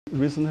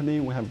Recently,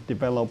 we have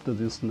developed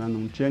this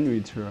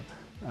nanogenerator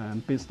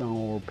based on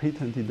our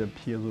patented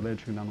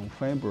piezoelectric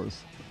nanofibers.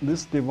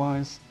 This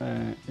device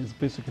is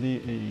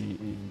basically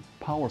a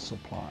power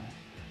supply,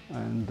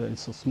 and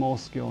it's a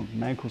small-scale,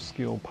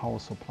 micro-scale power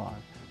supply.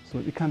 So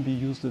it can be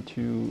used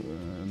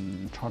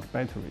to charge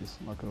batteries,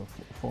 like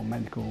for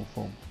medical,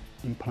 for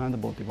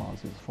implantable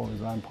devices, for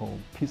example,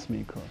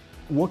 pacemaker.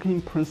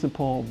 Working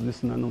principle of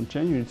this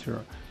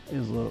nanogenerator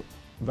is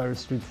very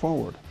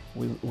straightforward.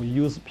 We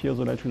use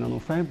piezoelectric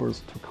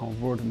nanofibers to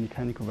convert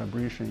mechanical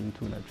vibration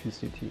into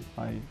electricity.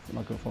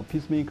 Like for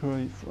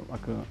pacemaker,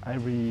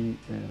 every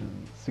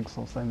 6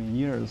 or 7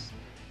 years,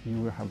 you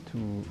will have to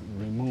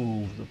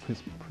remove the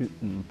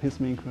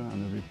pacemaker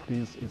and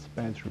replace its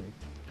battery.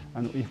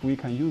 And if we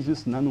can use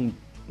this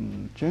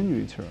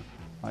nanogenerator,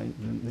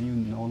 then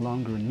you no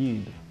longer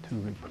need to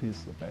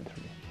replace the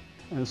battery.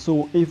 And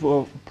so if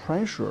a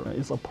pressure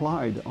is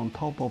applied on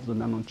top of the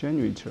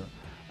nanogenerator,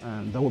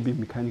 there will be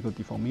mechanical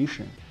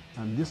deformation.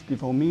 And this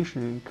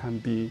deformation can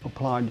be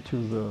applied to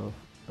the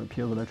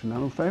piezoelectric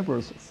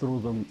nanofibers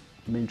through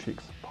the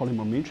matrix,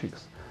 polymer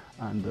matrix,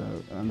 and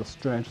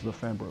stretch the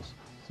fibers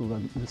so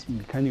that this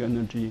mechanical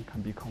energy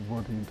can be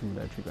converted into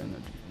electrical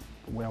energy.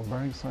 We are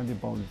very excited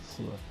about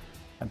its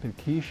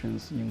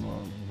applications in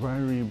a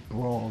very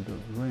broad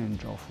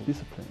range of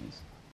disciplines.